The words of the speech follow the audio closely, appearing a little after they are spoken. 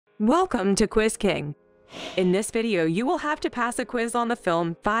Welcome to Quiz King. In this video, you will have to pass a quiz on the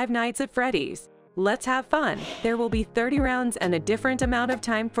film Five Nights at Freddy's. Let's have fun. There will be 30 rounds and a different amount of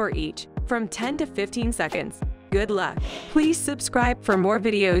time for each, from 10 to 15 seconds. Good luck. Please subscribe for more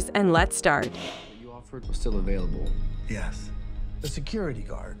videos and let's start. What you offered was still available. Yes. The security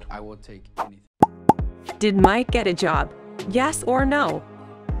guard. I will take anything. Did Mike get a job? Yes or no?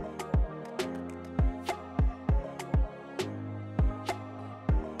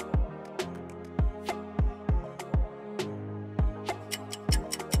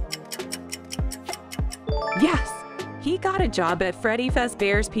 Yes, he got a job at Freddy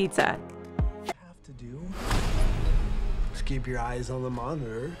Fazbear's Pizza. Have to do. Just keep your eyes on the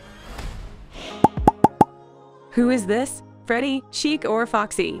monitor. Who is this? Freddy, Chic, or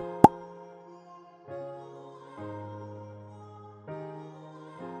Foxy?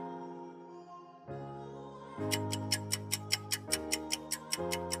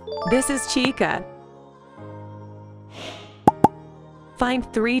 This is Chica.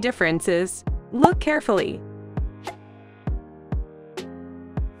 Find 3 differences. Look carefully.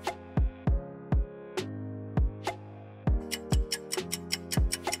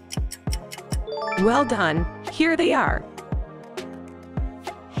 Well done. Here they are.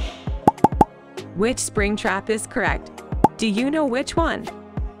 Which spring trap is correct? Do you know which one?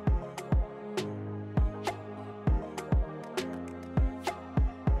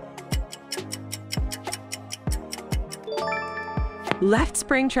 Left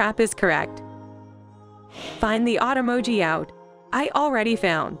spring trap is correct. Find the automoji out. I already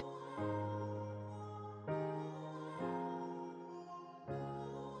found.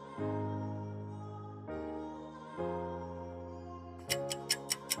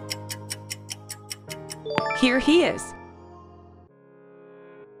 Here he is.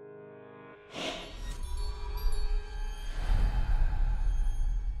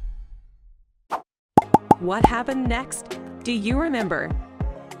 What happened next? Do you remember?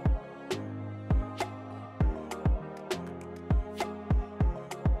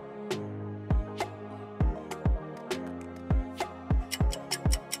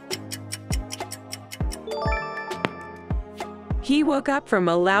 He woke up from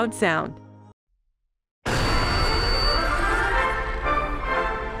a loud sound.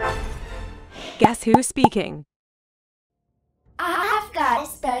 Guess who's speaking? I've got a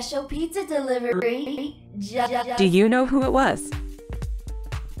special pizza delivery. Do you know who it was?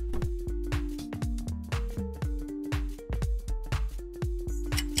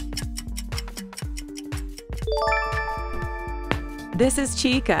 This is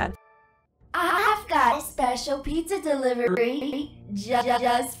Chica. I've got a special pizza delivery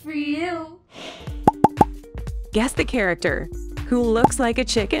just for you. Guess the character. Who looks like a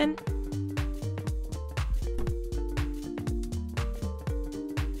chicken?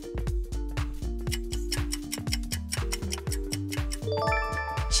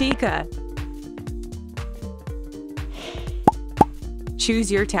 Chica.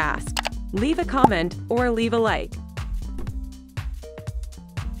 Choose your task. Leave a comment or leave a like.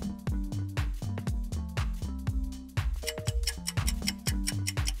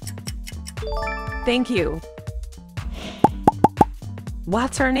 Thank you.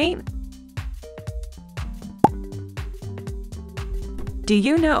 What's her name? Do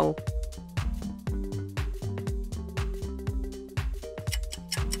you know?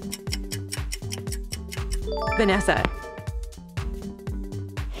 Vanessa.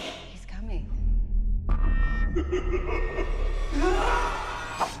 He's coming.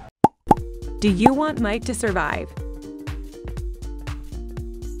 Do you want Mike to survive?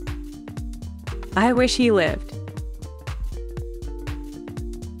 I wish he lived.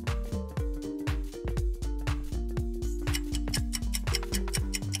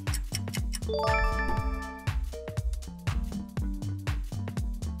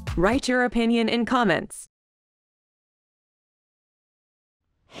 Write your opinion in comments.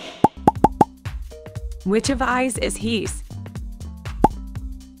 Which of eyes is his?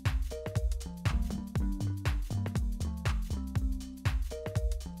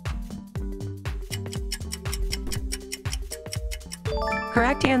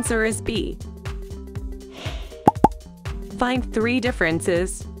 Correct answer is B. Find 3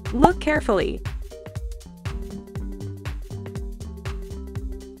 differences. Look carefully.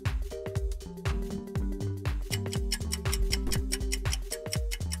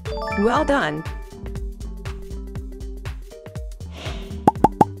 Well done.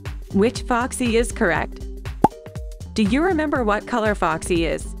 Which Foxy is correct? Do you remember what color Foxy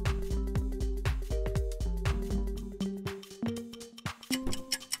is?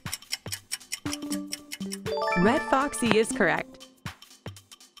 Red Foxy is correct.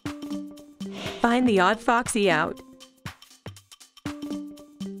 Find the odd Foxy out.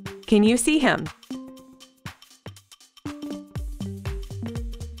 Can you see him?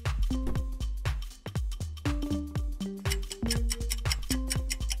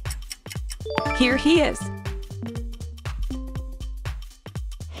 Here he is.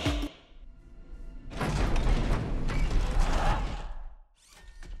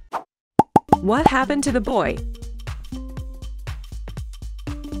 What happened to the boy?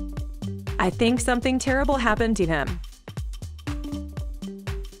 I think something terrible happened to him.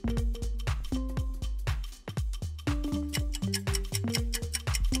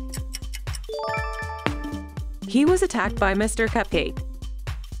 He was attacked by Mr. Cupcake.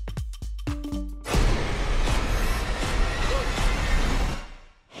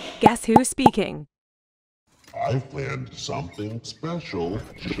 Guess who's speaking? I've planned something special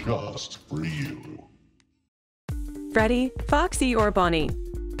just for you. Freddy, Foxy, or Bonnie?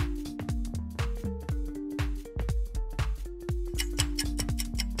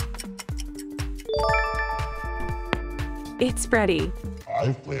 It's Freddy.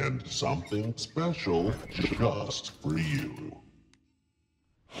 I've planned something special just for you.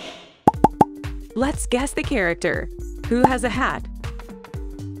 Let's guess the character. Who has a hat?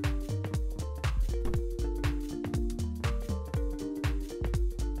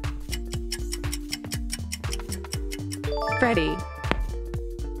 Freddy.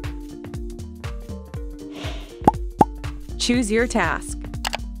 Choose your task.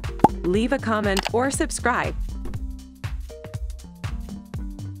 Leave a comment or subscribe.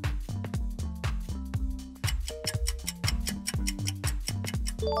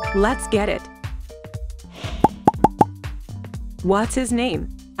 Let's get it. What's his name?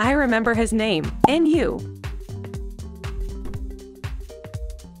 I remember his name. And you?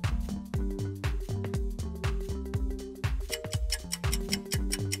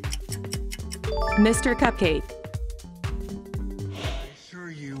 Mr. Cupcake. I assure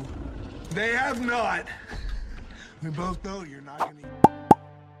you, they have not. We both know you're not gonna.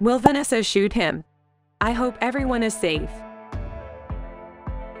 Will Vanessa shoot him? I hope everyone is safe.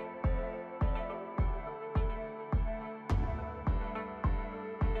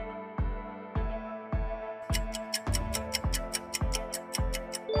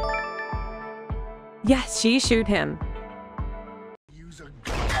 Yes, she shoot him. Use a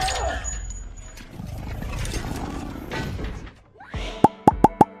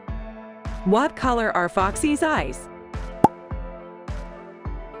What color are Foxy's eyes?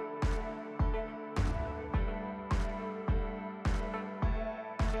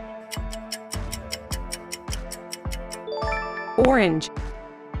 Orange.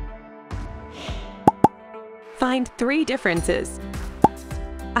 Find 3 differences.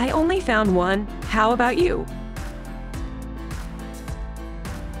 I only found one. How about you?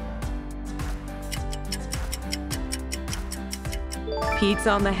 Pete's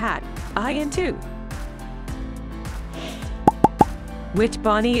on the hat. I and 2. Which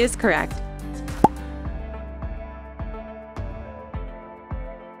Bonnie is correct?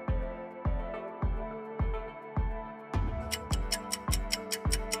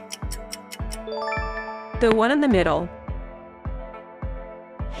 The one in the middle.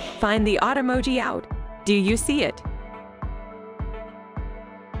 Find the odd emoji out. Do you see it?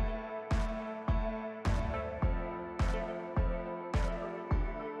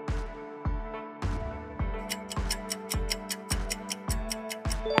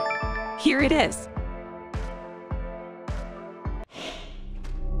 Here it is.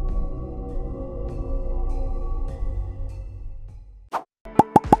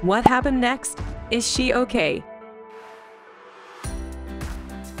 What happened next? Is she okay?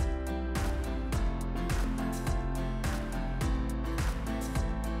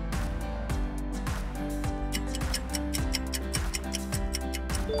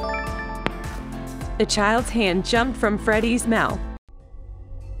 The child's hand jumped from Freddy's mouth.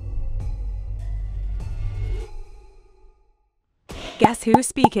 Guess who's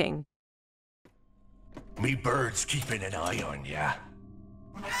speaking? Me bird's keeping an eye on ya.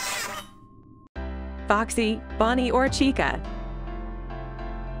 Foxy, Bonnie, or Chica?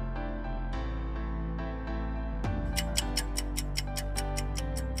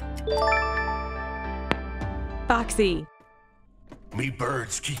 Foxy. Me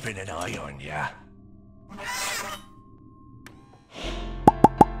bird's keeping an eye on ya.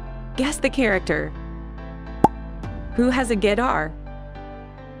 Guess the character. Who has a guitar?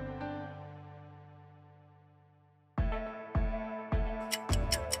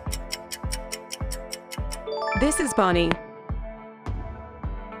 This is Bonnie.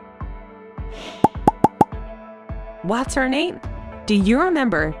 What's her name? Do you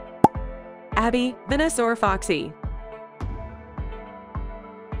remember? Abby, Vanessa, or Foxy?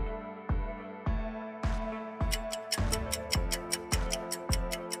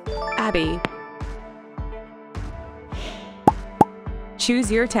 Abby.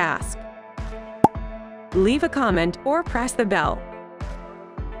 Choose your task. Leave a comment or press the bell.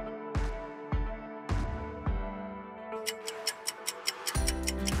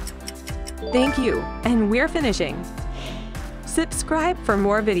 Thank you, and we're finishing. Subscribe for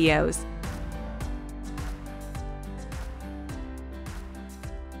more videos.